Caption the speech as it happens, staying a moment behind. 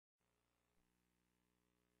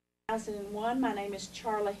2001. My name is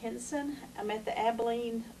Charla Henson. I'm at the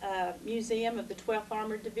Abilene Museum of the 12th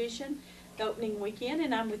Armored Division, the opening weekend,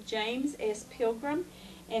 and I'm with James S. Pilgrim,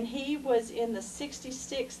 and he was in the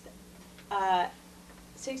 66th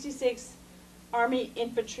Army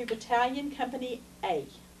Infantry Battalion, Company A.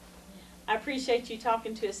 I appreciate you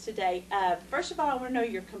talking to us today. First of all, I want to know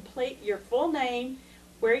your full name,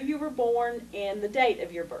 where you were born, and the date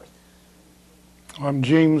of your birth. I'm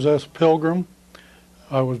James S. Pilgrim.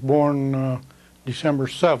 I was born December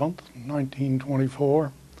 7th,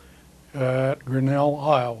 1924, at Grinnell,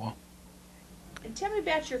 Iowa. And tell me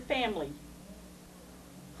about your family.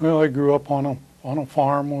 Well, I grew up on a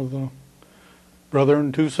farm with a brother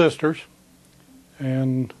and two sisters,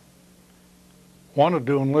 and wanted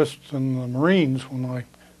to enlist in the Marines when I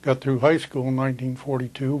got through high school in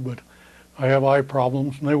 1942, but I have eye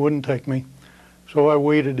problems and they wouldn't take me. So I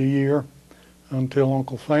waited a year until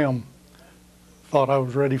Uncle Sam thought I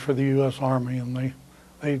was ready for the U.S. Army, and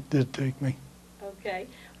they did take me. Okay.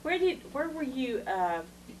 Where did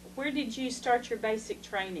you start your basic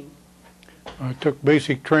training? I took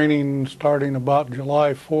basic training starting about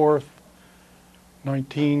July 4th,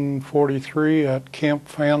 1943 at Camp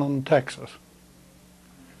Fannin, Texas.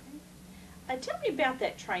 Tell me about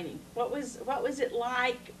that training. What was it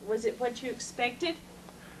like? Was it what you expected?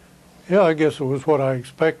 Yeah, I guess it was what I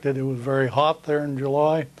expected. It was very hot there in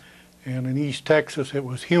July, and in East Texas it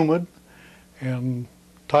was humid, and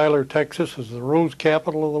Tyler, Texas is the rose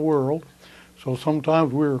capital of the world, so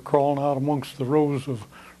sometimes we were crawling out amongst the rows of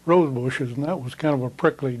rose bushes, and that was kind of a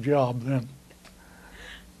prickly job then.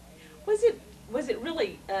 Was it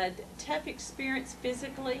really a tough experience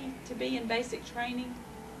physically to be in basic training?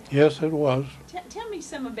 Yes, it was. Tell me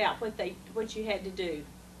some about what you had to do.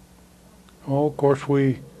 Well, of course,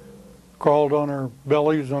 we crawled on our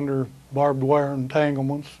bellies under barbed wire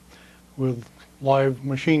entanglements with live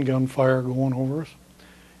machine gun fire going over us,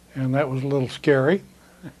 and that was a little scary.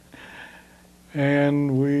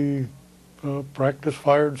 And we practice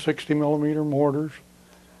fired 60mm mortars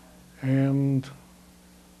and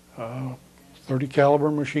 30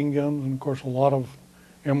 caliber machine guns, and of course a lot of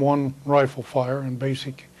M1 rifle fire and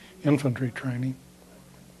basic infantry training.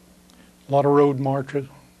 A lot of road marches.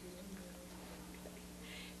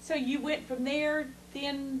 So you went from there,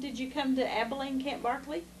 then did you come to Abilene, Camp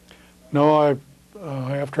Barkley? No,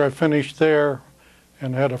 after I finished there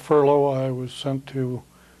and had a furlough, I was sent to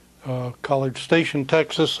College Station,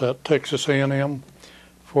 Texas at Texas A&M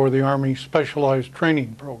for the Army Specialized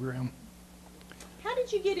Training Program. How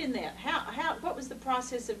did you get in that? What was the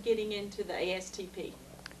process of getting into the ASTP?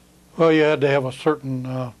 Well, you had to have a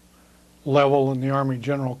certain level in the Army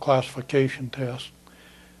General Classification Test,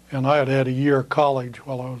 and I had a year of college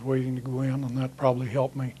while I was waiting to go in, and that probably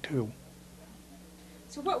helped me too.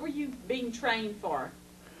 So what were you being trained for?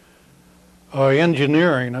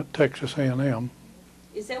 Engineering at Texas A&M.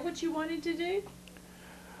 Is that what you wanted to do?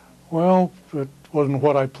 Well, it wasn't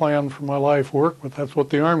what I planned for my life work, but that's what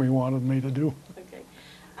the Army wanted me to do. Okay.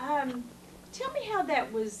 Tell me how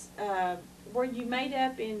that was. Were you made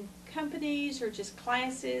up in companies or just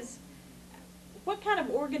classes? What kind of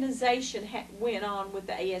organization went on with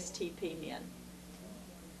the ASTP men?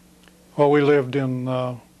 Well, we lived in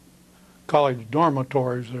college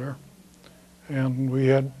dormitories there, and we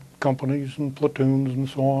had companies and platoons and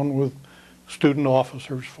so on with student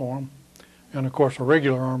officers for them, and of course a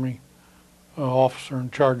regular Army officer in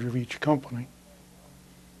charge of each company.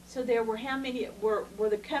 So there were how many, were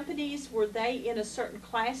the companies, were they in a certain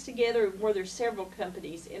class together, or were there several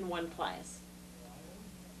companies in one class?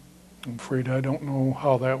 I'm afraid I don't know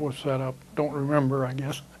how that was set up. Don't remember, I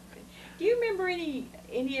guess. Do you remember any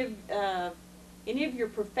of your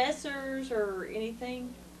professors or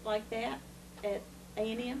anything like that at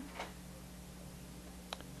A&M?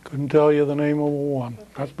 Couldn't tell you the name of one. Okay.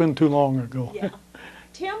 That's been too long ago. Yeah.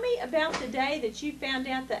 Tell me about the day that you found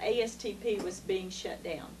out the ASTP was being shut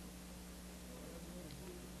down,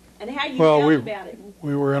 and how you felt about it.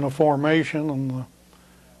 We were in a formation, and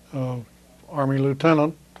the Army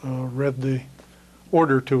lieutenant read the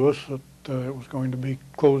order to us that it was going to be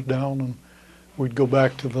closed down and we'd go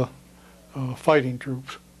back to the fighting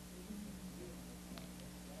troops.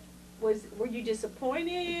 Were you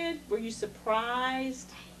disappointed? Were you surprised?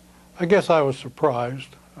 I guess I was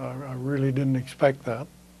surprised. I really didn't expect that.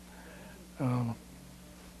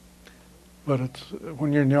 But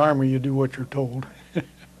when you're in the Army, you do what you're told.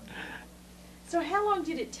 So how long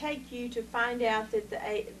did it take you to find out that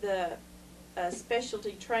the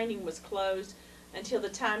specialty training was closed until the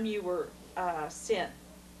time you were sent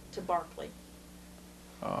to Barkley?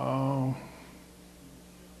 A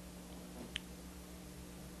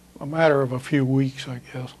matter of a few weeks, I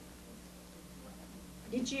guess.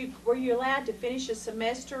 were you allowed to finish a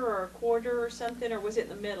semester or a quarter or something, or was it in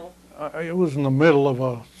the middle? It was in the middle of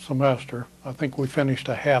a semester. I think we finished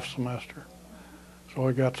a half semester. So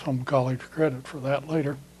I got some college credit for that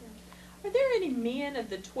later. Are there any men of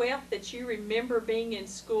the 12th that you remember being in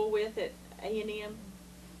school with at A&M?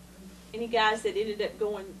 Any guys that ended up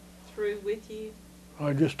going through with you?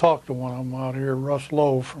 I just talked to one of them out here, Russ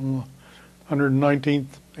Lowe from the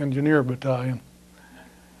 119th Engineer Battalion.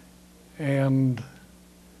 And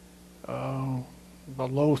the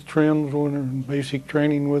Loth Trims were in basic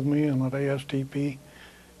training with me and at ASTP,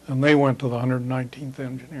 and they went to the 119th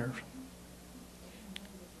Engineers.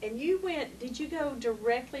 And did you go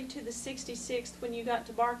directly to the 66th when you got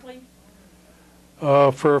to Barclay?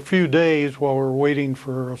 For a few days while we were waiting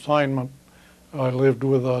for assignment, I lived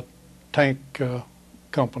with a tank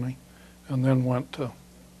company and then went to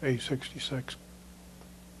A66.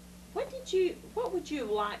 What would you have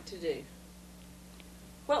liked to do?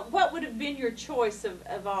 What would have been your choice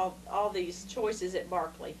of all these choices at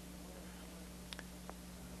Barclay?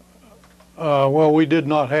 Well, we did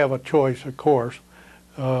not have a choice, of course,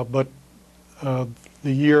 but the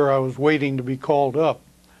year I was waiting to be called up,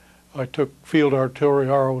 I took Field Artillery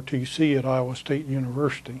ROTC at Iowa State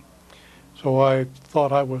University. So I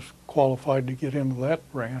thought I was qualified to get into that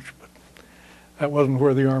branch, but that wasn't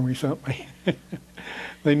where the Army sent me.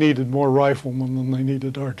 They needed more riflemen than they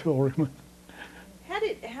needed artillerymen.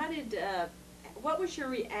 What was your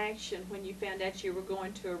reaction when you found out you were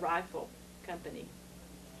going to a rifle company?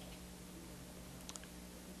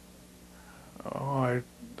 I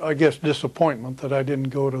guess disappointment that I didn't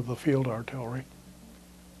go to the field artillery.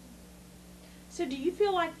 So do you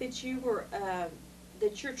feel like that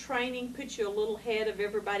that your training put you a little ahead of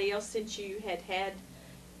everybody else since you had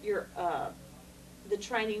your the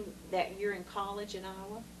training that year in college in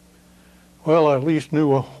Iowa? Well, I at least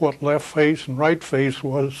knew what left face and right face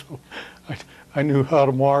was. So I knew how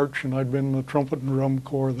to march, and I'd been in the trumpet and drum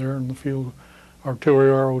corps there in the field artillery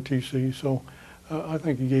ROTC, so I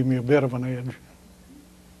think it gave me a bit of an edge.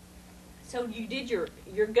 So you did your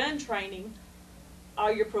gun training,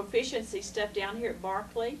 all your proficiency stuff down here at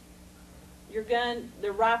Barclay?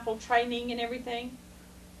 The rifle training and everything?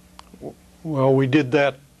 Well, we did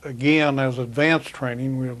that again as advanced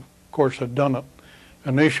training. We, of course, had done it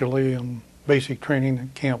initially in basic training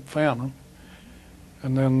at Camp Fannin.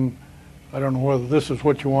 And then, I don't know whether this is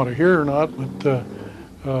what you want to hear or not,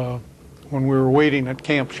 but when we were waiting at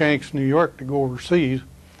Camp Shanks, New York to go overseas,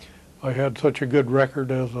 I had such a good record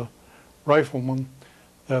as a rifleman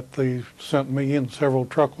that they sent me in several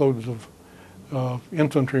truckloads of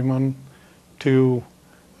infantrymen to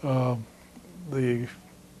the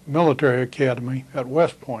military academy at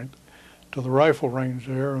West Point, to the rifle range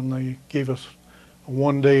there, and they gave us a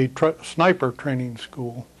one-day sniper training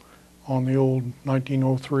school on the old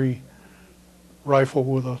 1903 rifle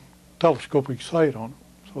with a telescopic sight on it.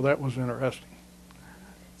 So that was interesting.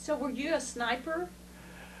 So were you a sniper?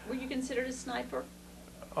 Were you considered a sniper?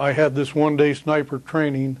 I had this one-day sniper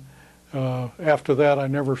training. After that, I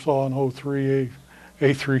never saw an 03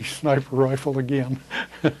 A3 sniper rifle again.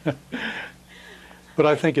 But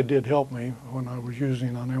I think it did help me when I was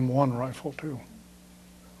using an M1 rifle too.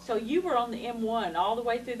 So you were on the M1 all the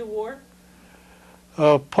way through the war?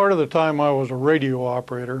 Part of the time I was a radio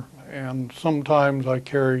operator, and sometimes I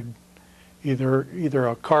carried either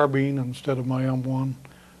a carbine instead of my M1,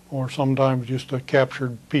 or sometimes just a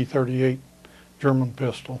captured P38 German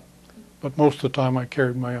pistol. But most of the time I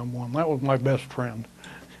carried my M1. That was my best friend.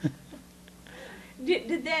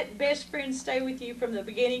 Did that best friend stay with you from the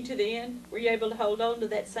beginning to the end? Were you able to hold on to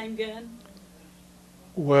that same gun?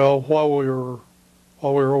 Well, while we were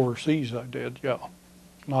overseas, I did, yeah.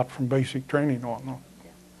 Not from basic training on, though.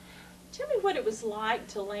 Yeah. Tell me what it was like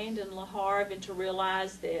to land in Le Havre and to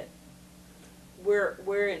realize that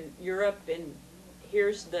we're in Europe and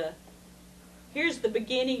here's the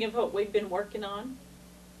beginning of what we've been working on.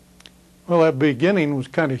 Well, that beginning was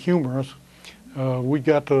kind of humorous. We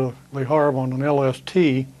got to Le Havre on an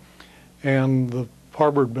LST, and the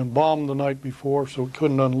harbor had been bombed the night before, so we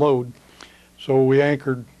couldn't unload. So we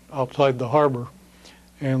anchored outside the harbor,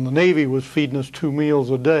 and the Navy was feeding us 2 meals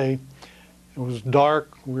a day. It was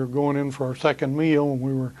dark. We were going in for our second meal, and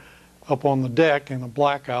we were up on the deck in a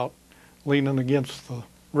blackout, leaning against the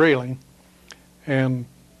railing. And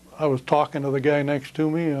I was talking to the guy next to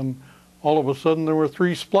me, and all of a sudden there were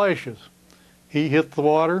 3 splashes. He hit the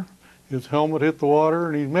water, his helmet hit the water,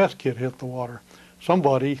 and his mess kit hit the water.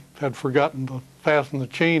 Somebody had forgotten to fasten the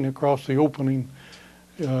chain across the opening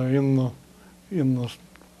in the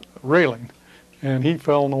railing, and he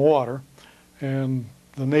fell in the water. And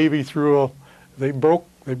the Navy they broke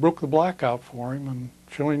the blackout for him and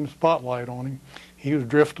showing the spotlight on him. He was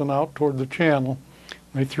drifting out toward the channel.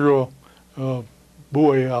 They threw a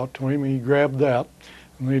buoy out to him. He grabbed that,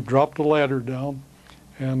 and they dropped a ladder down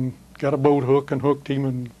and got a boat hook and hooked him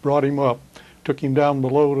and brought him up, took him down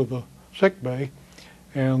below to the sick bay.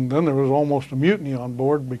 And then there was almost a mutiny on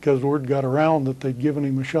board because word got around that they'd given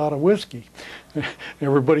him a shot of whiskey.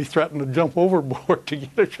 Everybody threatened to jump overboard to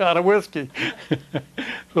get a shot of whiskey.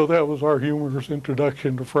 So that was our humorous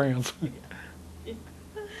introduction to France.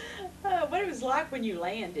 What it was like when you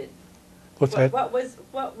landed? What's that? What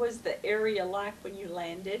was the area like when you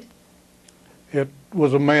landed? It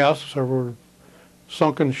was a mess. There were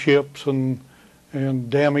sunken ships and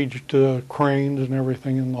damaged cranes and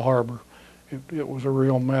everything in the harbor. It was a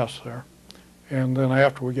real mess there. And then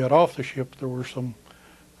after we got off the ship, there were some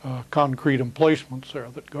concrete emplacements there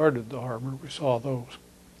that guarded the harbor. We saw those.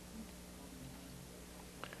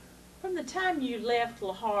 From the time you left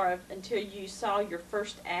Le Havre until you saw your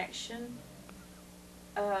first action,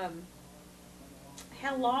 how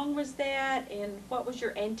long was that, and what was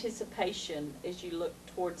your anticipation as you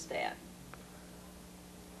looked towards that?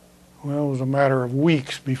 Well, it was a matter of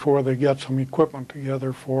weeks before they got some equipment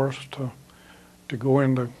together for us to go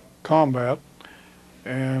into combat,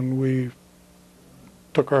 and we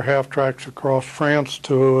took our half-tracks across France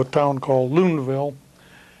to a town called Luneville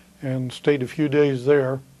and stayed a few days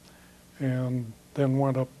there, and then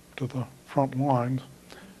went up to the front lines.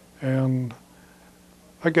 And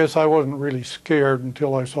I guess I wasn't really scared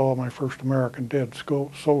until I saw my first American dead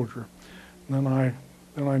soldier. And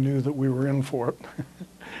then I knew that we were in for it.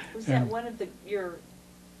 Was that one of the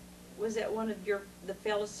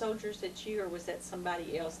fellow soldiers that you, or was that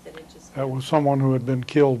somebody else that had just? That was someone who had been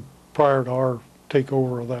killed prior to our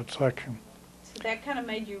takeover of that section. So that kind of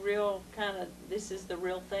made you real this is the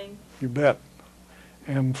real thing? You bet.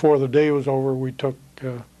 And before the day was over, we took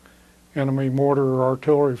enemy mortar or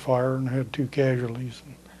artillery fire and had 2 casualties.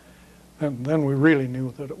 And then we really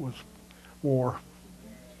knew that it was war.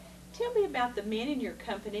 Tell me about the men in your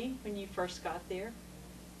company when you first got there.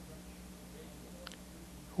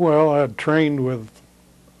 Well, I had trained with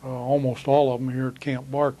almost all of them here at Camp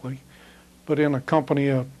Barkley, but in a company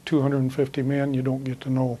of 250 men, you don't get to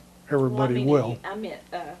know everybody well. I meant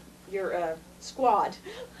your squad.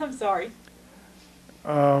 I'm sorry.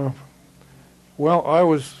 Well, I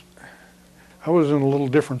was in a little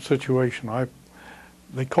different situation.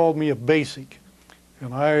 They called me a basic,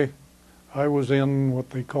 and I was in what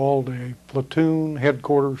they called a platoon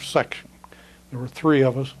headquarters section. There were 3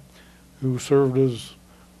 of us who served as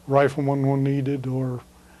riflemen when needed, or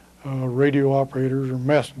radio operators or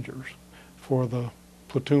messengers for the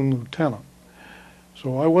platoon lieutenant.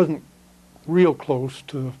 So I wasn't real close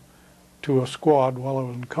to a squad while I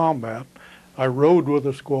was in combat. I rode with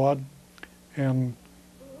a squad, and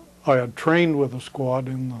I had trained with a squad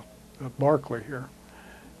at Barkley here,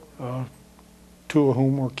 2 of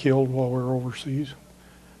whom were killed while we were overseas.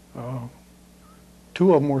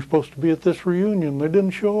 2 of them were supposed to be at this reunion. They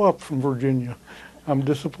didn't show up from Virginia. I'm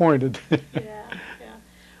disappointed. Yeah.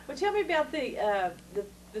 Well, tell me about the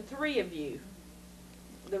 3 of you,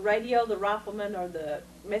 the radio, the rifleman, or the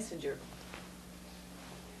messenger.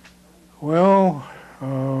 Well,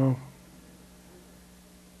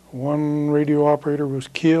 one radio operator was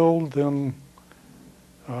killed. Then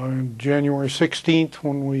on January 16th,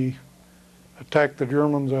 when we attacked the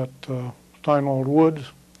Germans at Steinwald Woods,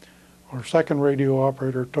 our second radio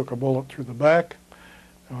operator took a bullet through the back.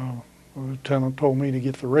 The lieutenant told me to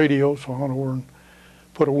get the radio, so I went over and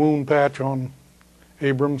put a wound patch on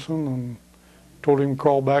Abramson and told him to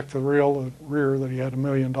crawl back to the rear that he had $1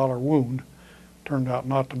 million wound. Turned out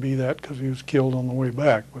not to be that because he was killed on the way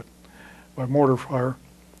back, but by mortar fire.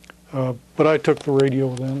 But I took the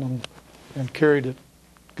radio then and carried it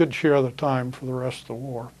a good share of the time for the rest of the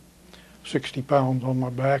war. 60 pounds on my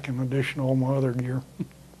back in addition to all my other gear.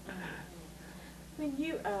 When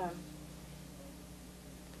you,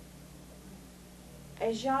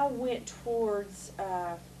 as y'all went towards,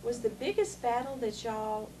 was the biggest battle that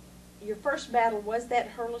your first battle, was that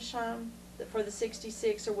Herleshheim for the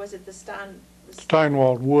 66, or was it the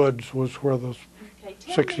Steinwald Woods was where the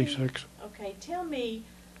 66. Okay, tell me,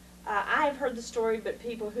 I have heard the story, but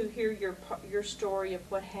people who hear your story of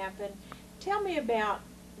what happened, tell me about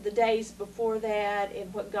the days before that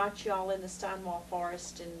and what got y'all in the Steinwald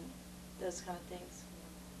Forest and those kind of things.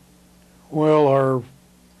 Well,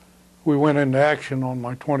 we went into action on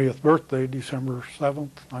my 20th birthday, December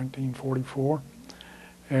 7th, 1944,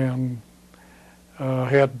 and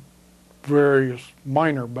had various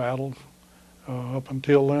minor battles. Up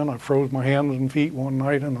until then, I froze my hands and feet one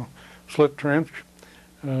night in a slit trench,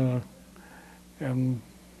 and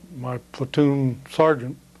my platoon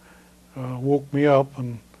sergeant woke me up,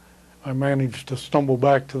 and I managed to stumble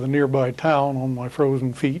back to the nearby town on my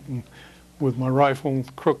frozen feet and with my rifle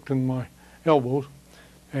crooked in my elbows.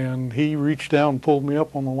 And he reached down and pulled me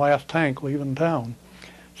up on the last tank leaving town.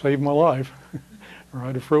 Saved my life, or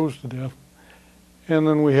I'd have froze to death. And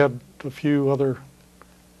then we had a few other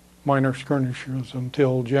minor skirmishes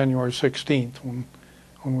until January 16th when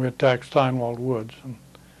we attacked Steinwald Woods, and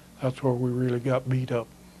that's where we really got beat up.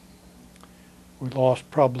 We lost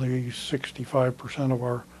probably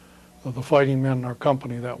 65% of the fighting men in our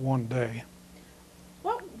company that one day.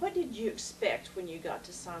 What did you expect when you got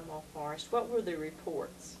to Steinwald Forest? What were the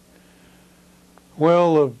reports?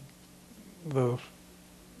 Well, the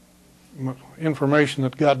information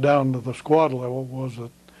that got down to the squad level was that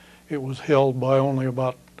it was held by only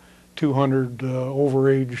about 200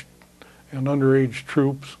 overaged and underage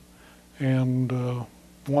troops, and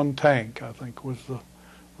one tank, I think, was the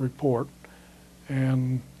report.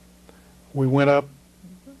 And we went up,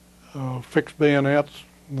 fixed bayonets,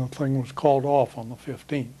 and the thing was called off on the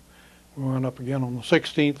 15th. We went up again on the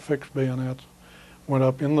 16th, fixed bayonets, went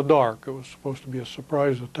up in the dark. It was supposed to be a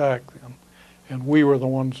surprise attack then, and we were the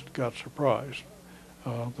ones that got surprised.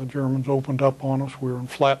 The Germans opened up on us. We were in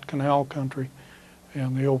flat canal country,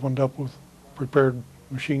 and they opened up with prepared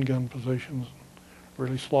machine gun positions,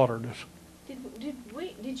 really slaughtered us.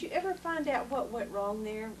 Did you ever find out what went wrong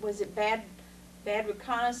there? Was it bad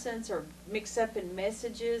reconnaissance or mix up in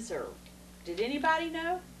messages, or did anybody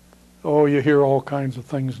know? Oh, you hear all kinds of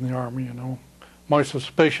things in the Army, you know. My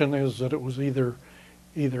suspicion is that it was either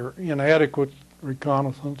inadequate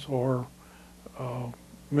reconnaissance or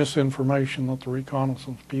misinformation that the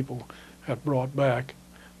reconnaissance people had brought back.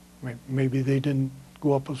 Maybe they didn't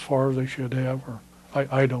go up as far as they should have, or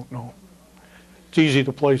I don't know. It's easy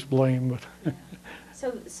to place blame, but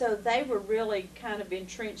So they were really kind of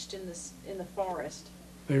entrenched in the forest.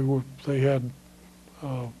 they had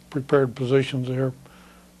prepared positions there,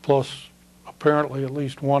 plus apparently at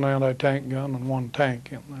least one anti-tank gun and one tank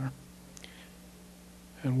in there.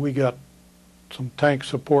 And we got some tank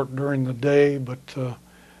support during the day, but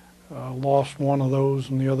lost one of those,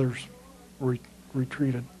 and the others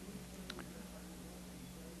retreated.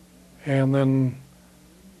 And then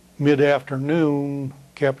mid-afternoon,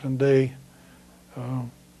 Captain Day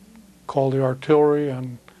called the artillery,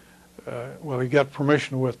 and well, he got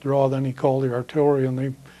permission to withdraw. Then he called the artillery, and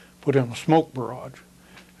they put in a smoke barrage.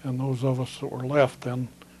 And those of us that were left then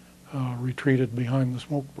retreated behind the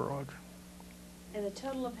smoke barrage. And the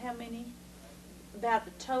total of how many? About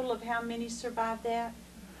the total of how many survived that?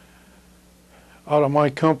 Out of my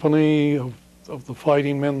company, of the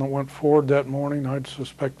fighting men that went forward that morning, I'd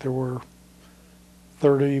suspect there were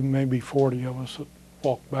 30, maybe 40 of us that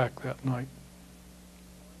walked back that night.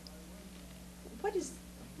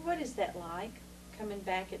 What is that like, coming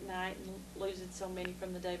back at night and losing so many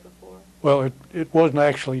from the day before? Well, it wasn't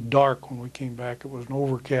actually dark when we came back. It was an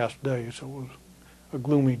overcast day, so it was a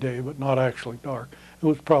gloomy day, but not actually dark. It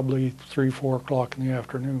was probably 3, 4 o'clock in the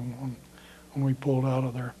afternoon when we pulled out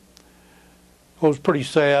of there. It was pretty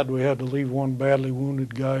sad. We had to leave one badly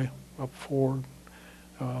wounded guy up forward.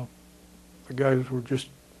 The guys were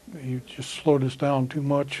he just slowed us down too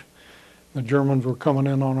much. The Germans were coming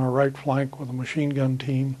in on our right flank with a machine gun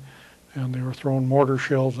team, and they were throwing mortar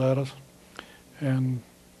shells at us. And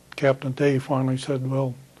Captain Day finally said,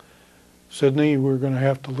 well, Sidney, we're going to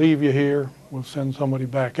have to leave you here. We'll send somebody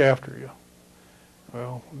back after you.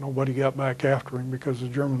 Well, nobody got back after him because the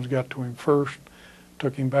Germans got to him first,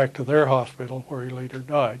 took him back to their hospital where he later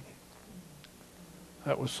died.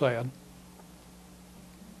 That was sad.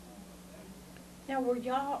 Now, were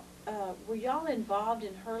y'all involved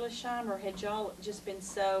in Herlesheim, or had y'all just been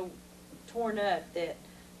so torn up that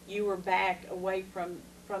you were back away from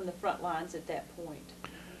the front lines at that point?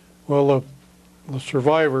 Well, the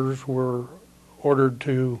survivors were ordered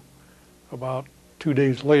to, about 2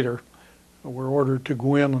 days later, were ordered to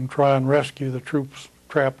go in and try and rescue the troops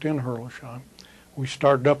trapped in Herlesheim. We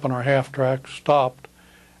started up on our half-track, stopped,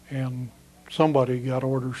 and somebody got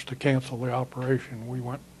orders to cancel the operation. We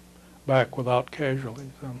went back without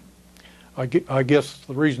casualties. And I guess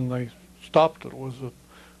the reason they stopped it was that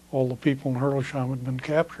all the people in Herlesheim had been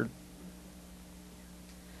captured.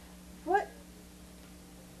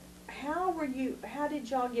 How did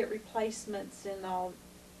y'all get replacements and all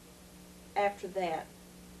after that?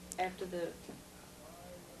 After the...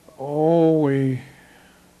 Oh,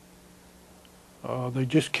 they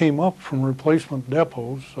just came up from replacement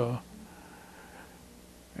depots,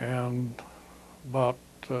 and about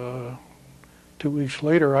 2 weeks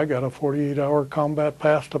later I got a 48-hour combat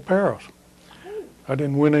pass to Paris. I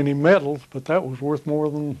didn't win any medals, but that was worth more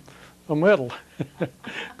than a medal.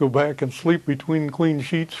 Go back and sleep between clean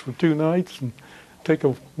sheets for 2 nights and take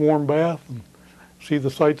a warm bath and see the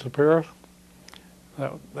sights of Paris.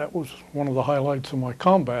 That was one of the highlights of my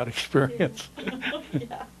combat experience.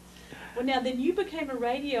 Yeah. Well, now then you became a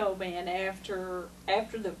radio man after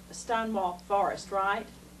the Stonewall Forest, right?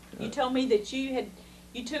 You told me that you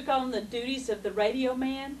took on the duties of the radio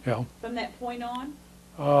man. Yeah. From that point on.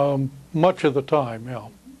 Much of the time, yeah.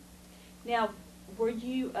 Now, were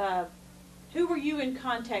you who were you in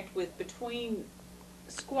contact with between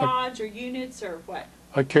squads or units or what?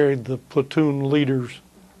 I carried the platoon leader's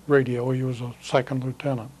radio. He was a second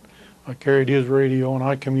lieutenant. I carried his radio and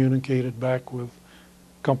I communicated back with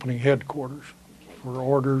company headquarters for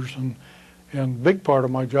orders, and big part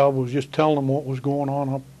of my job was just telling them what was going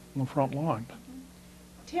on up in the front line.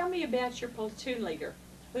 Tell me about your platoon leader,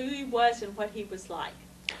 who he was and what he was like.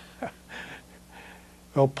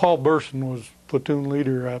 Well, Paul Burson was platoon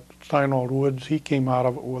leader at Steinwald Woods. He came out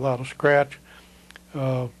of it without a scratch.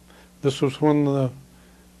 This was when the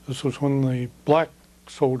black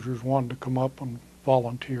soldiers wanted to come up and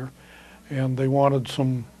volunteer, and they wanted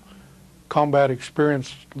some combat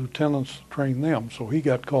experienced lieutenants to train them, so he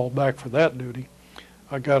got called back for that duty.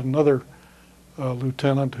 I got another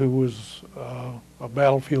lieutenant who was a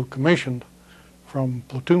battlefield commissioned from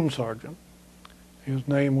platoon sergeant. His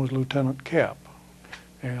name was Lieutenant Cap,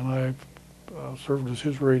 and I served as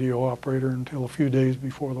his radio operator until a few days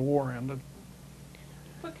before the war ended.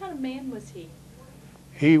 What kind of man was he?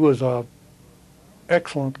 He was a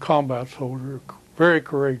excellent combat soldier, very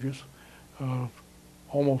courageous,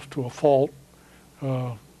 almost to a fault.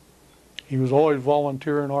 He was always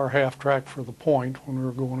volunteering our half-track for the point when we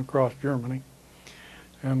were going across Germany.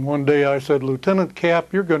 And one day I said, "Lieutenant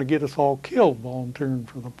Cap, you're going to get us all killed volunteering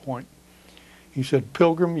for the point." He said,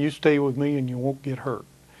 "Pilgrim, you stay with me and you won't get hurt."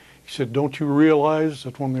 He said, "Don't you realize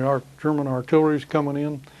that when the German artillery is coming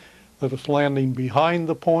in, that it's landing behind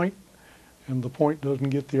the point and the point doesn't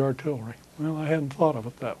get the artillery?" Well, I hadn't thought of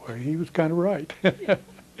it that way. He was kind of right.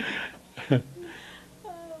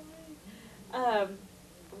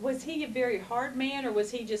 Was he a very hard man, or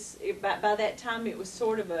was he just, by that time it was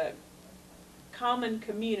sort of a common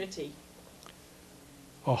community?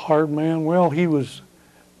 A hard man? Well,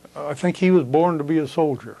 I think he was born to be a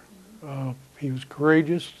soldier. He was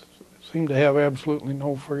courageous, seemed to have absolutely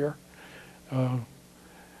no fear.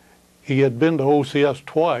 He had been to OCS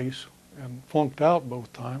twice and flunked out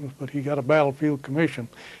both times, but he got a battlefield commission,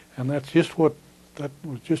 and that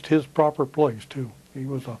was just his proper place too. He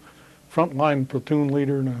was a frontline platoon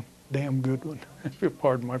leader and a damn good one.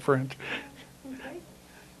 Pardon my French. Okay.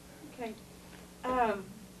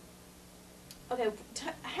 Okay.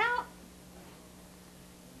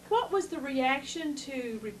 What was the reaction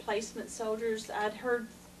to replacement soldiers? I'd heard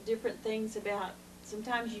different things about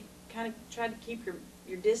sometimes you kind of try to keep your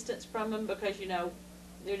distance from them because you know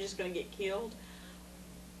they're just going to get killed.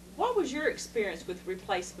 What was your experience with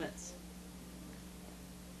replacements?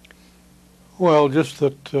 Well, just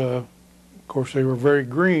that, of course, they were very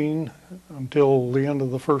green until the end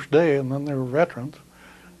of the first day, and then they were veterans.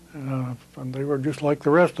 And they were just like the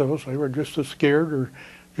rest of us. They were just as scared or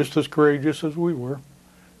just as courageous as we were.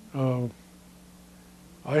 I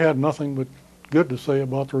had nothing but good to say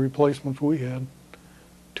about the replacements we had.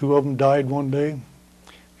 2 of them died one day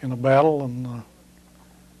in a battle, and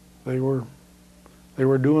they were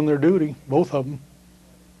doing their duty, both of them.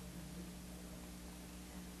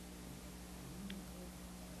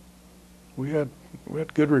 We had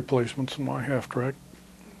good replacements in my half-track.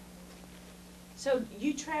 So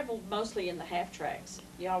you traveled mostly in the half-tracks.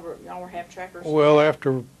 Y'all were half-trackers? Well,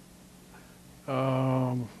 after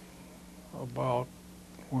about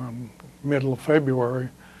middle of February,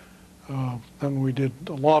 then we did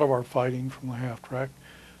a lot of our fighting from the half-track.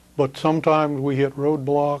 But sometimes we hit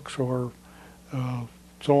roadblocks or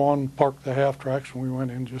so on, parked the half-tracks, and we went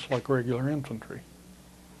in just like regular infantry.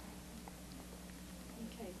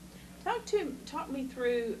 Okay. Talk me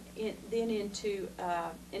through into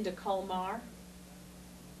Colmar.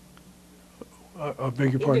 I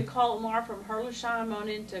beg your pardon? Into Colmar, from Herlesheim on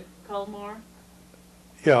into Colmar?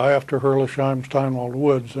 Yeah, after Herlesheim, Steinwald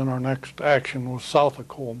Woods, then our next action was south of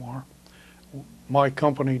Colmar. My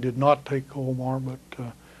company did not take Colmar, but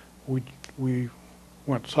we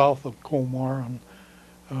went south of Colmar and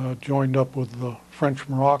joined up with the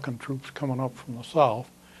French-Moroccan troops coming up from the south.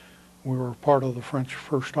 We were part of the French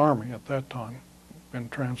First Army at that time, been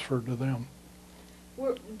transferred to them.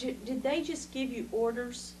 Did they just give you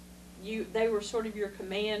orders? They were sort of your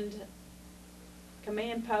command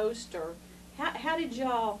post, or how did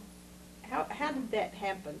that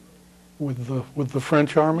happen? with the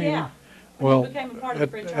French Army? Yeah. When Well, you became a part of the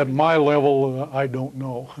French at Army. my level, I don't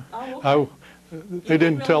know. Oh, I, okay. they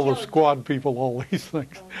didn't really tell the tell it. squad people all these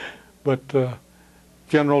things. Oh. But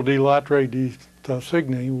General de Lattre de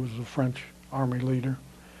Tassigny was the French Army leader,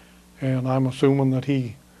 and I'm assuming that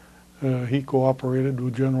he cooperated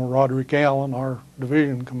with General Roderick Allen, our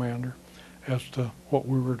division commander, as to what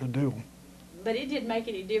we were to do. But it didn't make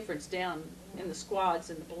any difference down in the squads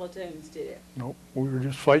and the platoons, did it? Nope, we were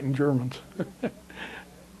just fighting Germans.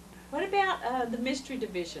 What about the mystery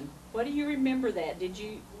division? What do you remember that? Do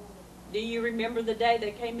you remember the day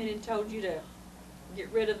they came in and told you to get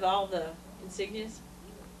rid of all the insignias?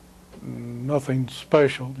 Nothing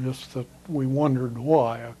special, just that we wondered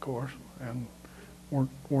why, of course, and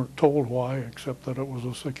weren't told why, except that it was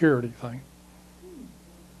a security thing.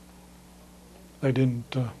 They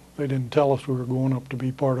didn't tell us we were going up to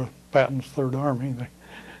be part of Patton's Third Army.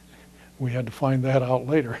 We had to find that out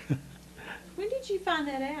later. When did you find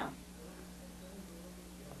that out?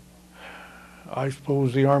 I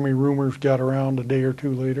suppose the Army rumors got around a day or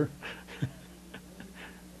two later.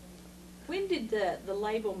 When did the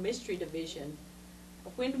label mystery division,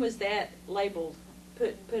 when was that label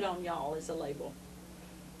put on y'all as a label?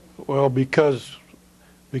 Well, because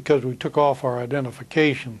we took off our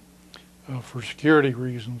identification for security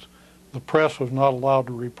reasons, the press was not allowed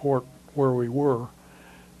to report where we were,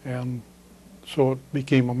 and so it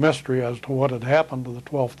became a mystery as to what had happened to the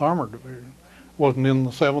 12th Armored Division. It wasn't in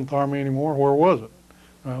the 7th Army anymore. Where was it?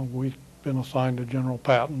 We'd been assigned to General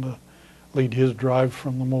Patton to lead his drive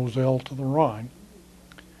from the Moselle to the Rhine.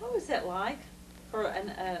 What was that like for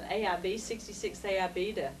an AIB, 66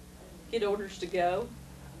 AIB, to get orders to go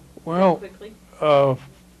Well, quickly?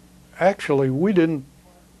 actually, we didn't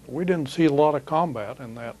see a lot of combat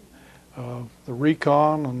in that. The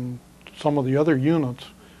recon and some of the other units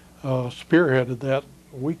spearheaded that.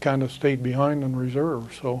 We kind of stayed behind in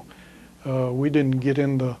reserve, so we didn't get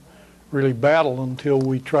into really battle until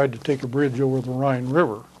we tried to take a bridge over the Rhine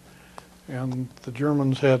River. And the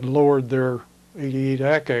Germans had lowered their 88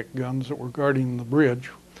 Ack guns that were guarding the bridge.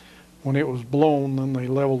 When it was blown, then they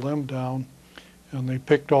leveled them down, and they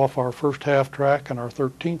picked off our first half-track and our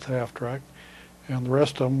 13th half-track, and the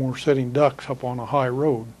rest of them were sitting ducks up on a high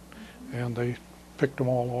road. And they picked them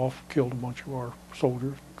all off, killed a bunch of our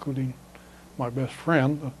soldiers, including my best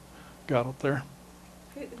friend that got up there.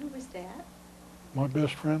 Who was that? My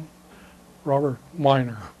best friend, Robert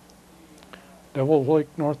Miner, Devil's Lake,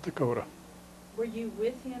 North Dakota. Were you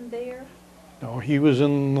with him there? No, he was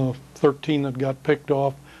in the 13 that got picked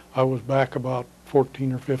off. I was back about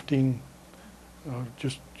 14 or 15,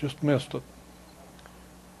 just missed it.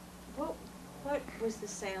 What was the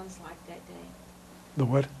sounds like that day? The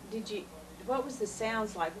what? What was the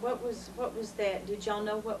sounds like? What was that? Did y'all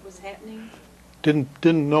know what was happening?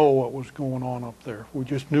 Didn't know what was going on up there. We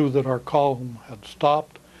just knew that our column had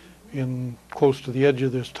stopped in close to the edge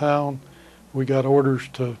of this town. We got orders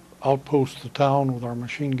to outpost the town with our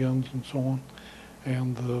machine guns and so on,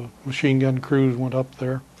 and the machine gun crews went up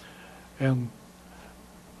there. And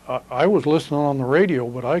I was listening on the radio,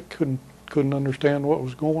 but I couldn't understand what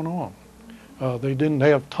was going on. They didn't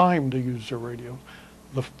have time to use their radio.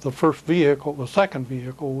 The first vehicle, the second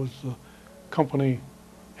vehicle, was the company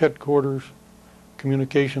headquarters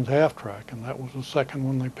communications half-track, and that was the second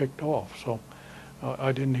one they picked off. So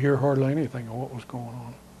I didn't hear hardly anything of what was going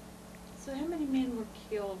on. So how many men were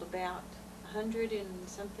killed? About 100 and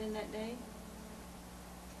something that day?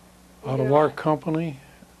 Out of our company,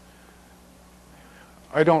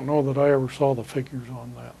 I don't know that I ever saw the figures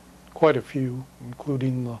on that. Quite a few,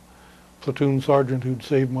 including the platoon sergeant who'd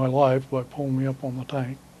saved my life by pulling me up on the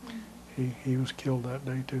tank. Mm-hmm. He was killed that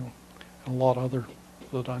day too, and a lot of others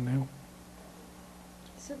that I knew.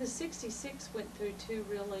 So the 66 went through two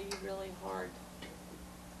really, really hard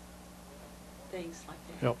things like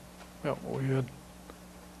that. Yep. Yep, we had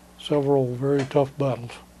several very tough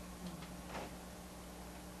battles.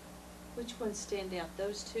 Which ones stand out?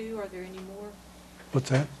 Those two? Are there any more? What's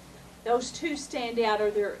that? Those two stand out.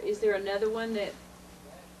 Is there another one that?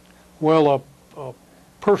 Well, a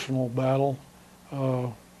personal battle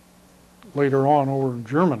later on over in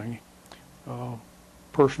Germany.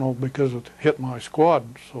 Personal because it hit my squad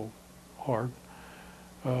so hard.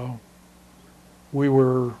 We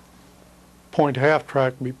were point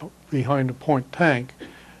half-track behind a point tank.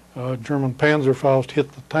 German Panzerfaust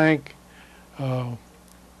hit the tank,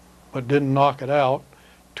 but didn't knock it out.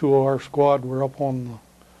 Two of our squad were up on the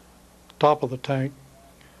top of the tank.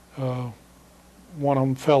 One of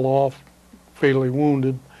them fell off, fatally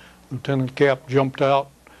wounded. Lieutenant Cap jumped out,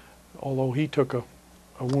 although he took a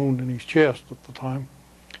wound in his chest at the time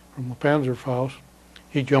from the Panzerfaust.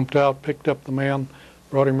 he jumped out, picked up the man,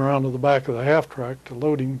 brought him around to the back of the half-track to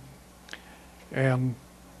load him, and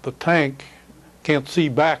the tank can't see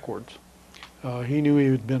backwards. He knew he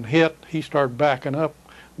had been hit. He started backing up.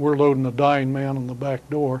 We're loading a dying man on the back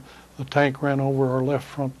door. The tank ran over our left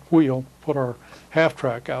front wheel, put our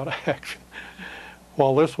half-track out of action.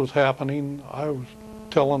 While this was happening, I was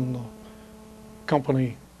telling the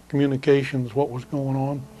company communications what was going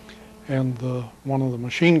on, and one of the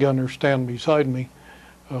machine gunners standing beside me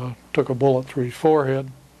took a bullet through his forehead,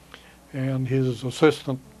 and his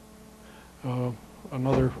assistant,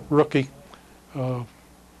 another rookie,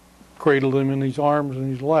 cradled him in his arms in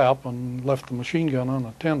his lap and left the machine gun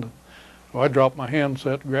unattended. So I dropped my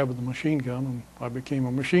handset, grabbed the machine gun, and I became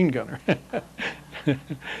a machine gunner.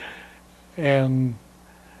 And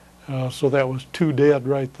so that was 2 dead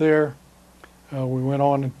right there. We went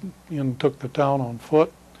on and took the town on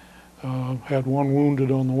foot. Had 1 wounded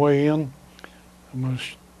on the way in.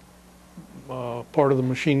 Part of the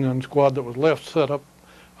machine gun squad that was left set up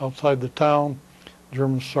outside the town.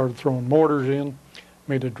 Germans started throwing mortars in,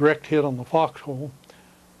 made a direct hit on the foxhole.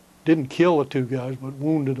 Didn't kill the 2 guys, but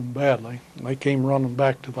wounded them badly. And they came running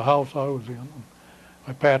back to the house I was in.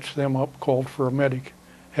 I patched them up, called for a medic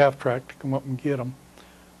half-track to come up and get them.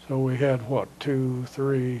 So we had, what, 2,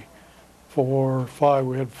 3, 4, 5.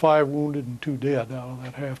 We had 5 wounded and 2 dead out of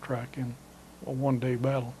that half-track in a 1-day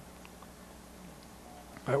battle.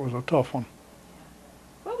 That was a tough one.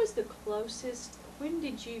 What was the closest, when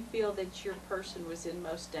did you feel that your person was in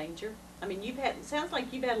most danger? I mean, it sounds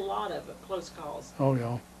like you've had a lot of close calls. Oh,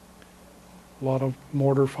 yeah. A lot of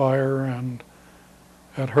mortar fire, and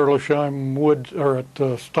at Herlesheim Woods, or at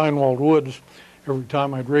Steinwald Woods, every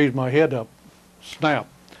time I'd raise my head up, snap,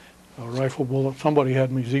 a rifle bullet. Somebody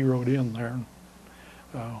had me zeroed in there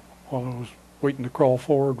while I was waiting to crawl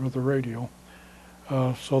forward with the radio.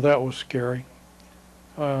 So that was scary.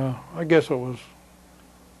 I guess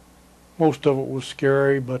most of it was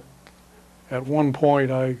scary, but at one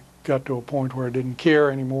point I got to a point where I didn't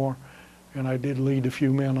care anymore, and I did lead a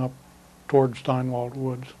few men up towards Steinwald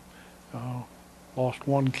Woods. Lost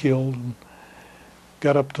 1 killed, and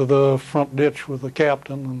got up to the front ditch with the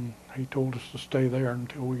captain, and he told us to stay there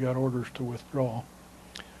until we got orders to withdraw.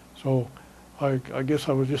 So I guess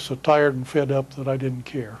I was just so tired and fed up that I didn't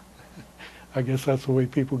care. I guess that's the way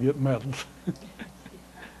people get medals.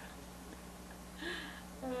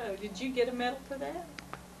 Did you get a medal for that?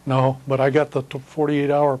 No, but I got the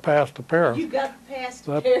 48-hour pass to Paris. You got the pass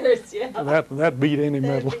to Paris, yeah. That beat any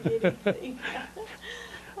medal. Beat anything.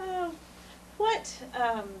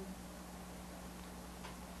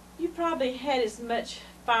 You probably had as much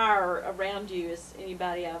fire around you as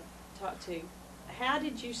anybody I've talked to. How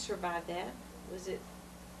did you survive that? Was it,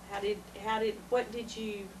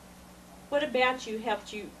 what about you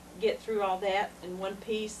helped you get through all that in one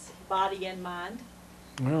piece, body and mind?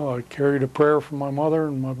 Well, I carried a prayer from my mother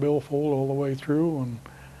and my billfold all the way through,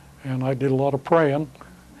 and I did a lot of praying,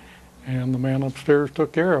 and the man upstairs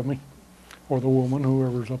took care of me, or the woman,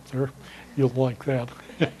 whoever's up there. You'll like that.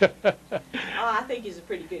 I think he's a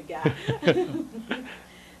pretty good guy.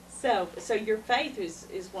 So your faith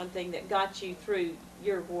is one thing that got you through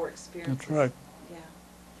your war experiences. That's right. Yeah.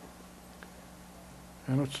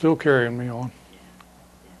 And it's still carrying me on.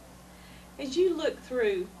 Yeah. As you look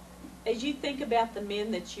through, as you think about the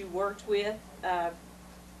men that you worked with,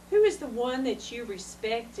 who is the one that you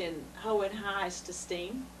respect and hold in highest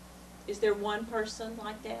esteem? Is there one person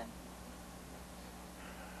like that?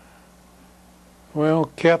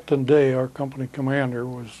 Well, Captain Day, our company commander,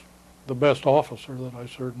 was the best officer that I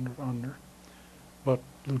served under, but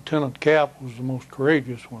Lieutenant Cap was the most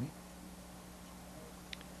courageous one.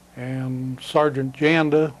 And Sergeant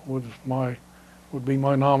Janda would be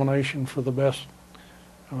my nomination for the best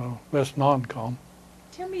non-com.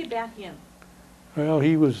 Tell me about him. Well,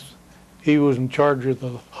 he was in charge of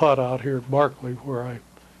the hut out here at Barclay, where I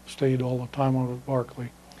stayed all the time out at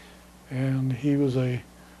Barclay, and he was a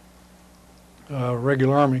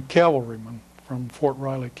regular Army cavalryman from Fort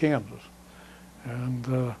Riley, Kansas.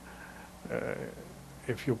 And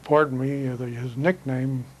if you'll pardon me, his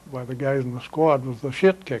nickname by the guys in the squad was the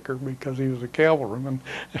shit kicker, because he was a cavalryman,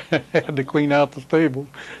 had to clean out the stables.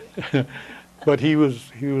 But he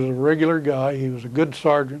was a regular guy. He was a good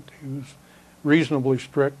sergeant. He was reasonably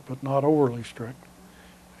strict, but not overly strict.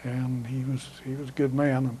 And he was a good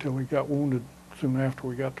man until he got wounded soon after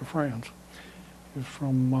we got to France. He was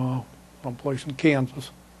from someplace in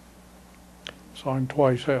Kansas. Saw him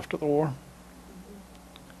twice after the war.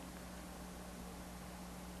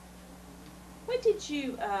 What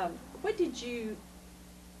did you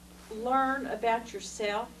learn about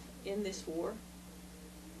yourself in this war?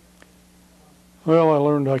 Well, I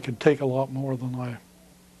learned I could take a lot more than I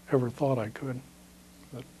ever thought I could.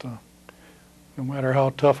 That no matter how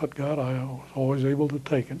tough it got, I was always able to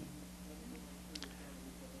take it.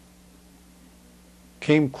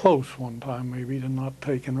 Came close one time maybe to not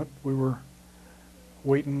taking it. We were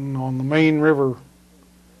waiting on the main river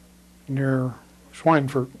near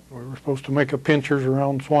Schweinfurt. We were supposed to make a pinchers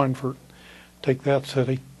around Schweinfurt, take that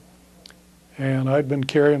city. And I'd been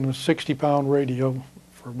carrying a 60-pound radio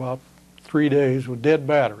for about 3 days with dead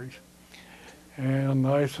batteries. And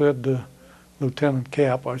I said to Lieutenant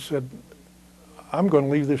Cap, I said, I'm going to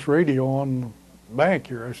leave this radio on the bank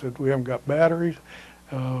here. I said, we haven't got batteries.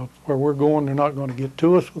 Where we're going, they're not going to get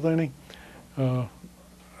to us with any.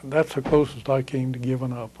 That's the closest I came to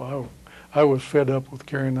giving up. I was fed up with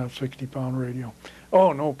carrying that 60-pound radio.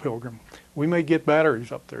 Oh, no, Pilgrim. We may get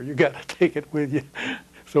batteries up there. You got to take it with you.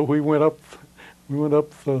 So we went up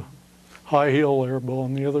the high hill there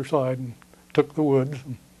on the other side and took the woods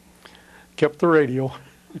and kept the radio.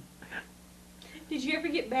 Did you ever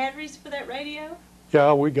get batteries for that radio?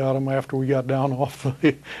 Yeah, we got them after we got down off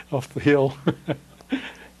the hill.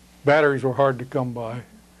 Batteries were hard to come by,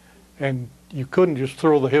 and you couldn't just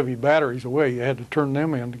throw the heavy batteries away. You had to turn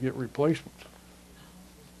them in to get replacements.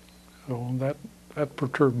 So that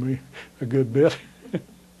perturbed me a good bit.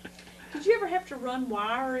 Did you ever have to run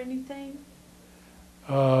wire or anything?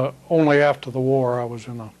 Only after the war. I was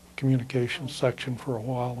in a communications section for a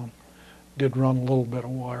while and did run a little bit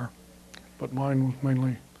of wire, but mine was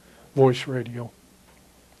mainly voice radio.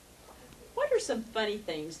 What are some funny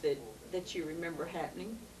things that you remember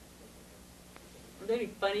happening? Were there any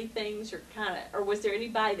funny things, or was there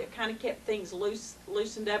anybody that kind of kept things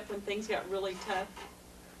loosened up when things got really tough?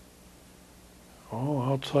 Oh,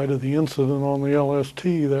 outside of the incident on the LST,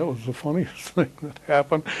 that was the funniest thing that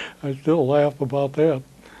happened. I still laugh about that.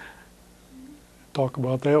 Talk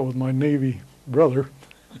about that with my Navy brother.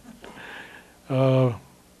 I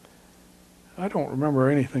don't remember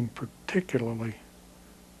anything particularly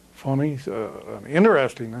funny. An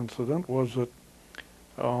interesting incident was that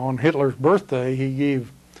on Hitler's birthday, he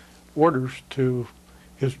gave orders to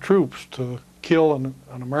his troops to kill an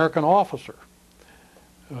American officer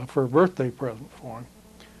for a birthday present for him.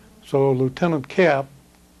 So Lieutenant Cap,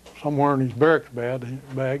 somewhere in his barracks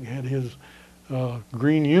bag, had his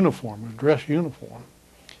green uniform, his dress uniform.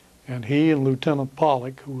 And he and Lieutenant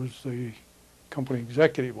Pollock, who was the company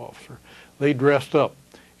executive officer, they dressed up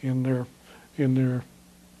in their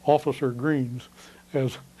officer greens,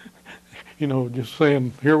 as you know, just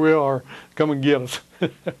saying, here we are, come and get us.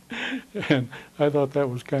 And I thought that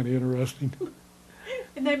was kind of interesting.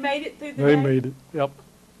 And they made it through the They day? made it, yep.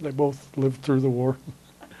 They both lived through the war.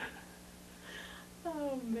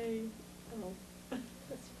 Oh, me. Oh,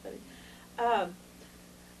 that's funny.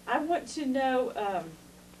 I want to know,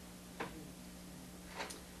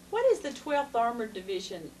 what is the 12th Armored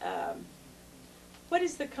Division? What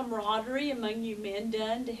is the camaraderie among you men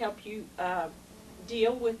done to help you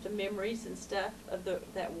deal with the memories and stuff of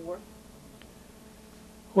that war?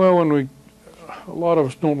 Well, a lot of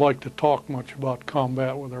us don't like to talk much about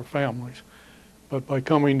combat with our families, but by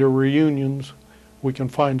coming to reunions, we can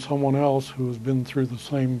find someone else who has been through the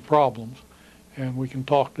same problems, and we can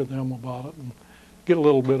talk to them about it and get a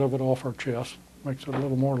little bit of it off our chest. Makes it a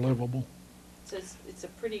little more livable. So it's a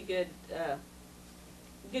pretty good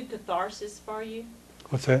catharsis for you?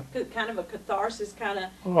 What's that? Kind of a catharsis, kind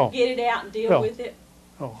of get it out and deal with it?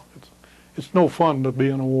 Oh, it's no fun to be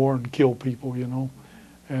in a war and kill people, you know.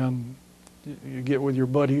 And you get with your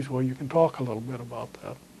buddies, well, you can talk a little bit about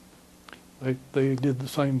that. They did the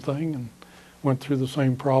same thing and went through the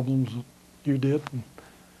same problems that you did.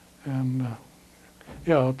 And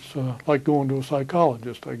yeah, it's like going to a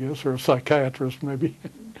psychologist, I guess, or a psychiatrist maybe.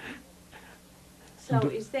 So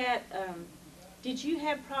is that, did you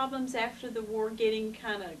have problems after the war being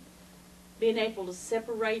able to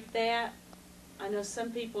separate that? I know some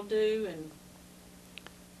people do. And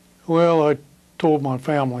well, I told my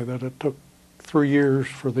family that it took 3 years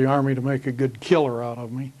for the Army to make a good killer out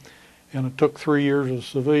of me, and it took 3 years of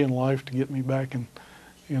civilian life to get me back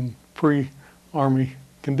in pre-Army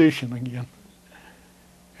condition again.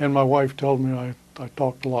 And my wife told me I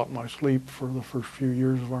talked a lot in my sleep for the first few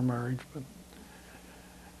years of our marriage, but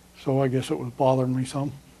so I guess it was bothering me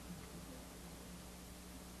some.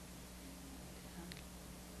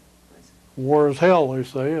 War is hell, they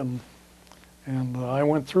say, and I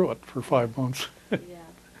went through it for 5 months. yeah.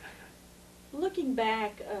 Looking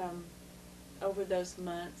back over those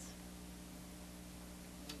months,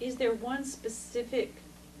 is there one specific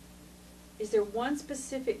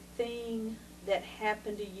thing that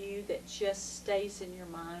happened to you that just stays in your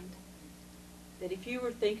mind? that if you were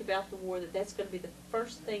to think about the war, that that's going to be the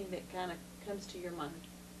first thing that kind of comes to your mind?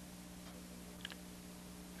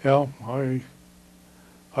 Yeah,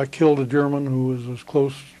 I killed a German who was as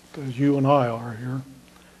close as you and I are here,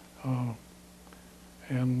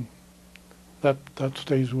 and that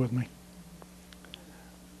stays with me.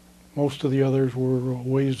 Most of the others were a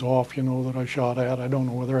ways off, you know, that I shot at. I don't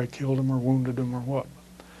know whether I killed him or wounded him or what.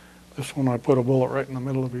 This one I put a bullet right in the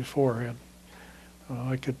middle of his forehead.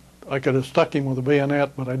 I could have stuck him with a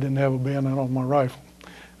bayonet, but I didn't have a bayonet on my rifle.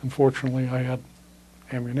 Unfortunately, I had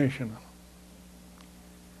ammunition in it.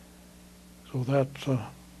 So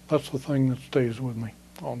that's the thing that stays with me.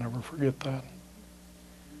 I'll never forget that.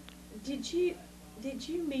 Did you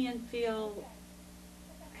men feel,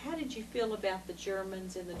 how did you feel about the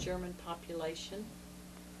Germans and the German population?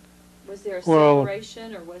 Was there a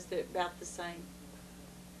separation, or was it about the same?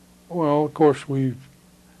 Well, of course,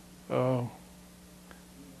 I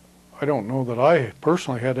don't know that I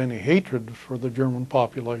personally had any hatred for the German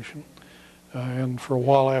population. And for a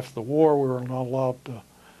while after the war, we were not allowed to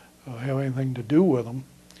have anything to do with them.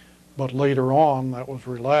 But later on, that was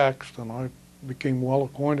relaxed, and I became well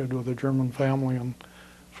acquainted with a German family in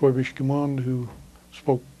Schwäbisch Gmünd who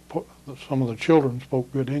spoke, some of the children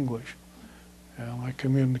spoke good English. And I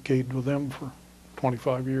communicated with them for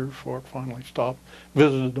 25 years before it finally stopped.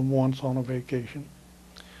 Visited them once on a vacation.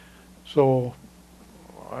 So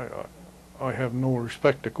I have no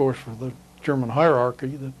respect, of course, for the German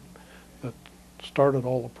hierarchy that started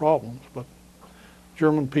all the problems. But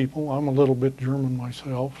German people, I'm a little bit German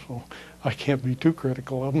myself, so I can't be too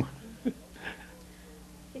critical of them.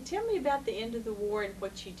 Hey, tell me about the end of the war and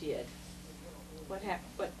what you did. What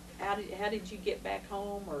happened? How did you get back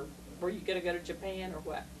home, or were you going to go to Japan, or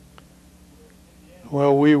what?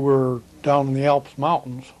 Well, we were down in the Alps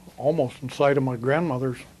mountains, almost in sight of my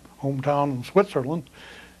grandmother's hometown in Switzerland,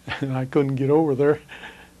 and I couldn't get over there.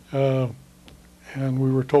 And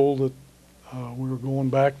we were told that we were going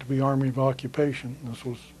back to the Army of Occupation. This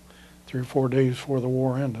was 3 or 4 days before the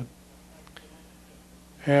war ended.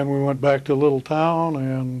 And we went back to a little town,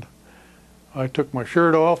 and I took my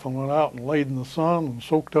shirt off and went out and laid in the sun and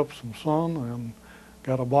soaked up some sun and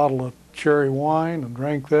got a bottle of cherry wine and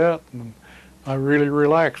drank that, and I really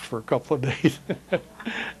relaxed for a couple of days.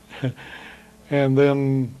 And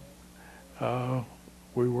then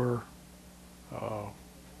we were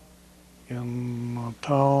in a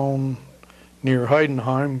town near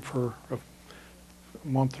Heidenheim for a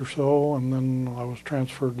month or so, and then I was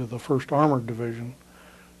transferred to the 1st Armored Division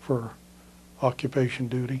for occupation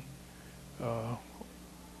duty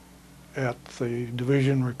at the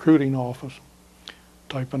division recruiting office,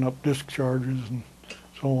 typing up discharges and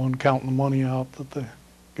so on, counting the money out that they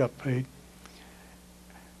got paid.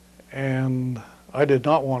 And I did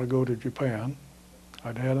not want to go to Japan.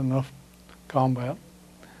 I'd had enough combat,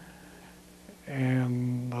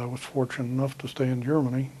 and I was fortunate enough to stay in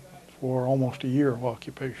Germany for almost a year of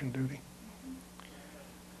occupation duty.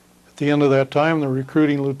 At the end of that time, the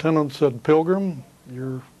recruiting lieutenant said, "Pilgrim,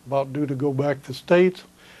 you're about due to go back to the States.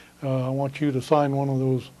 I want you to sign one of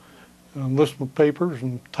those enlistment papers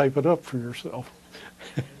and type it up for yourself."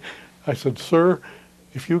 I said, "Sir,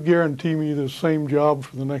 if you guarantee me the same job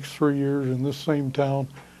for the next 3 years in this same town,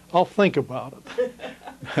 I'll think about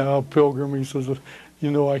it." Pilgrim, he says,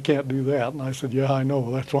 "You know I can't do that." And I said, "Yeah, I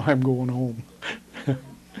know. That's why I'm going home."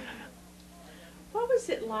 What was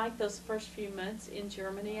it like those first few months in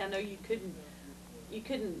Germany? I know you couldn't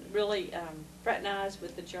really fraternize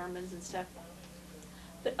with the Germans and stuff.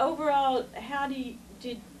 But overall,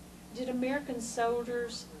 did American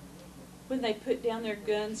soldiers, when they put down their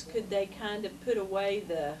guns, could they kind of put away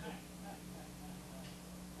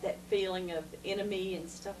that feeling of enemy and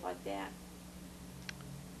stuff like that?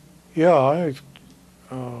 Yeah,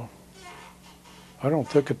 I don't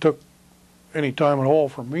think it took any time at all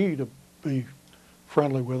for me to be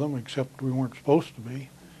friendly with them, except we weren't supposed to be.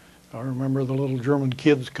 I remember the little German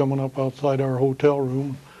kids coming up outside our hotel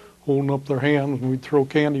room, holding up their hands, and we'd throw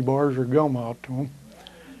candy bars or gum out to them.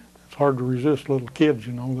 It's hard to resist little kids,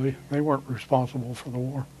 you know. They weren't responsible for the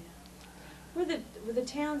war. Were the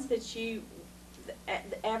towns that you,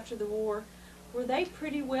 after the war, were they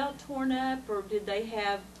pretty well torn up, or did they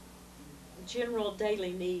have general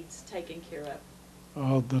daily needs taken care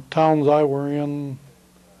of? The towns I were in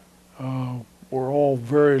were all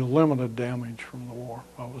very limited damage from the war.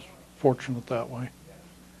 I was fortunate that way,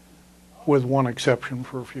 with one exception.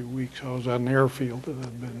 For a few weeks I was at an airfield that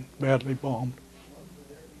had been badly bombed.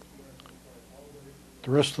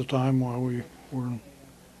 The rest of the time, while we were in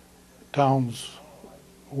towns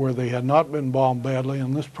where they had not been bombed badly,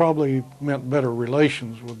 and this probably meant better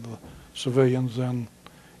relations with the civilians than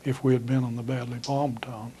if we had been in the badly bombed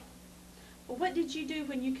towns. Well, what did you do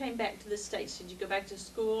when you came back to the States? Did you go back to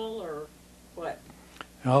school or what?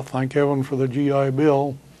 Well, thank heaven for the GI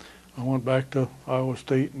Bill. I went back to Iowa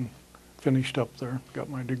State and finished up there, got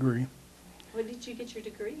my degree. What did you get your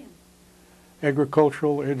degree in?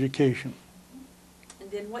 Agricultural education.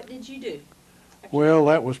 And then what did you do? Well,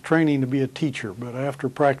 that was training to be a teacher, but after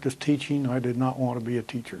practice teaching, I did not want to be a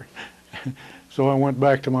teacher. So I went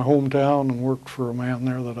back to my hometown and worked for a man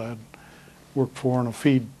there that I'd worked for in a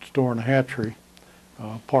feed store and a hatchery,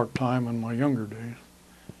 part-time in my younger days.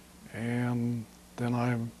 And then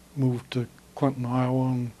I moved to Clinton, Iowa,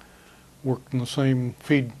 and worked in the same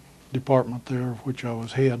feed department there, which I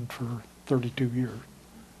was head for 32 years.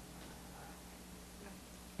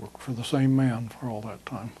 Worked for the same man for all that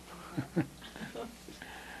time.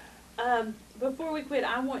 Before we quit,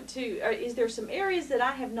 I want to, is there some areas that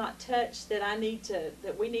I have not touched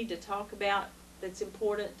that we need to talk about that's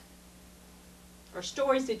important? Or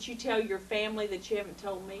stories that you tell your family that you haven't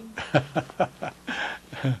told me?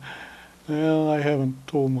 Well, I haven't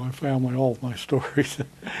told my family all of my stories.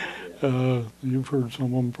 You've heard some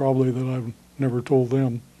of them probably that I've never told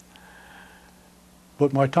them.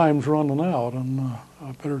 But my time's running out, and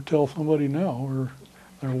I better tell somebody now or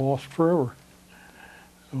they're lost forever.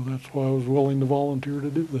 So that's why I was willing to volunteer to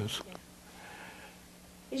do this.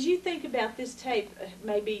 As you think about this tape,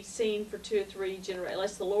 maybe seen for 2 or 3 generations,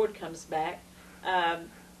 unless the Lord comes back,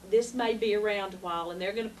 this may be around a while, and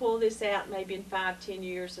they're going to pull this out maybe in 5, 10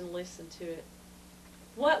 years and listen to it.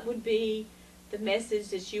 What would be the message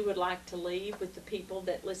that you would like to leave with the people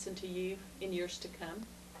that listen to you in years to come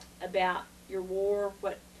about your war,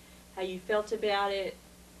 how you felt about it,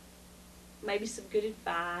 maybe some good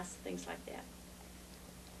advice, things like that?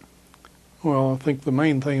 Well, I think the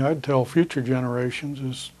main thing I'd tell future generations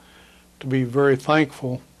is to be very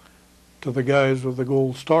thankful to the guys with the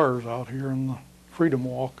gold stars out here in the Freedom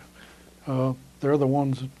Walk. They're the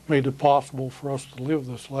ones that made it possible for us to live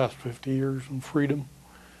this last 50 years in freedom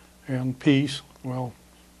and peace. Well,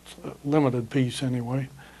 limited peace anyway.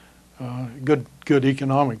 Good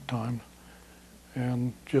economic time.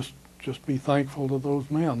 And just be thankful to those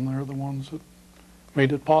men. They're the ones that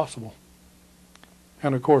made it possible.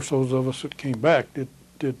 And of course, those of us that came back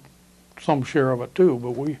did some share of it too.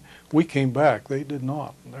 But we came back. They did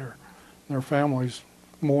not. Their families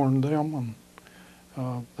mourned them,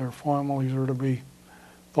 and their families are to be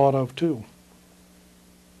thought of too.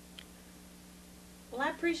 Well, I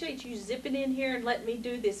appreciate you zipping in here and letting me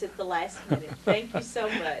do this at the last minute. Thank you so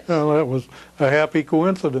much. Well, that was a happy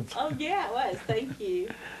coincidence. Oh yeah, it was. Thank you.